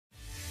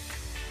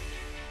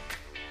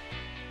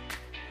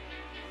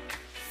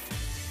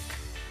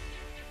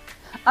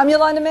I'm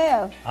Yolanda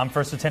Mayo. I'm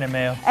First Lieutenant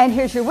Mayo. And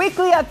here's your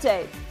weekly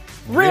update.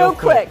 Real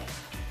quick.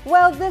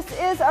 Well, this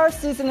is our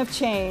season of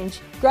change.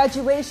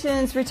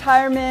 Graduations,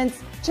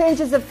 retirements,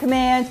 changes of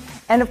command,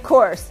 and of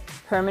course,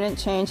 permanent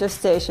change of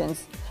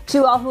stations.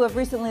 To all who have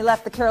recently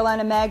left the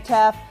Carolina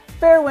MAGTAF,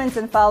 fair winds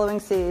and following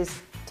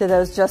seas. To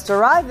those just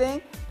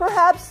arriving,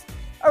 perhaps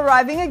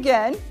arriving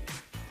again,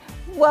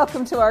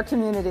 welcome to our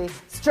community.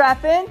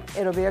 Strap in,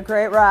 it'll be a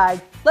great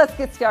ride. Let's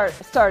get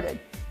started.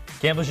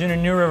 Campbell Junior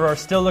New River are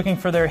still looking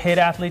for their HITT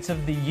Athletes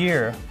of the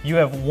Year. You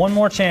have one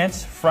more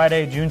chance,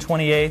 Friday, June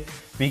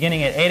 28th,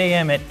 beginning at 8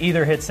 a.m. at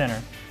either HITT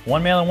Center.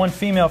 One male and one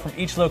female from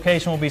each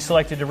location will be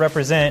selected to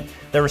represent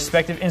their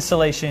respective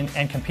installation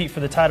and compete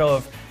for the title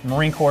of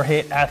Marine Corps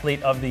HITT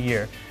Athlete of the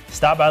Year.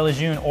 Stop by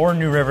Lejeune or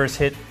New River's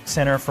HITT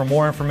Center for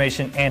more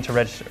information and to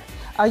register.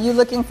 Are you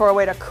looking for a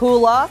way to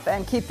cool off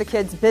and keep the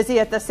kids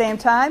busy at the same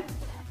time?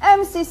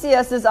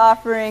 MCCS is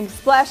offering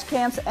splash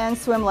camps and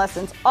swim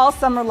lessons all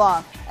summer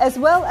long, as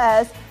well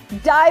as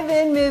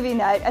dive-in movie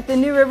night at the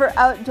New River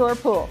Outdoor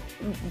Pool.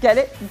 Get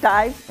it?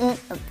 Dive in.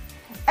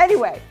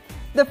 Anyway,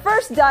 the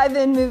first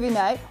dive-in movie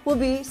night will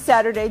be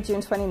Saturday,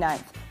 June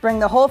 29th. Bring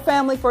the whole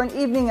family for an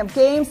evening of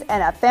games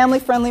and a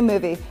family-friendly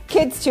movie.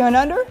 Kids 2 and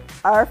under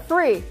are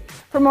free.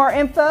 For more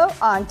info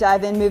on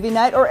dive-in movie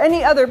night or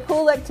any other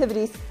pool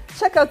activities,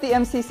 check out the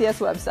MCCS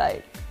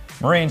website.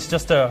 Marines,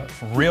 just a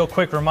real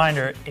quick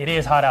reminder, it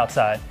is hot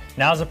outside.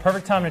 Now is the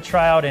perfect time to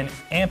try out an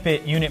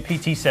AMP-IT unit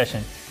PT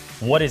session.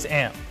 What is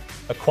AMP?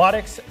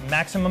 Aquatics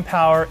Maximum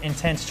Power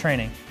Intense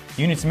Training.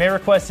 Units may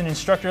request an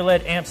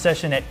instructor-led AMP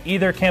session at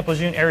either Camp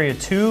Lejeune Area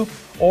 2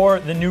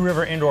 or the New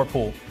River Indoor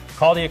Pool.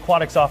 Call the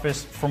aquatics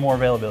office for more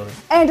availability.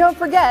 And don't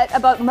forget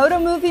about Moto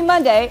Movie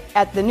Monday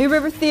at the New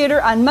River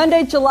Theater on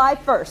Monday, July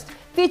 1st,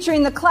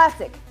 featuring the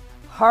classic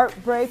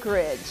Heartbreak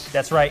Ridge.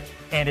 That's right,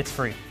 and it's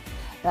free.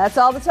 That's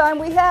all the time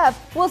we have.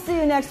 We'll see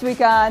you next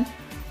week on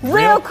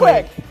Real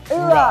Quick.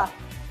 Hoorah!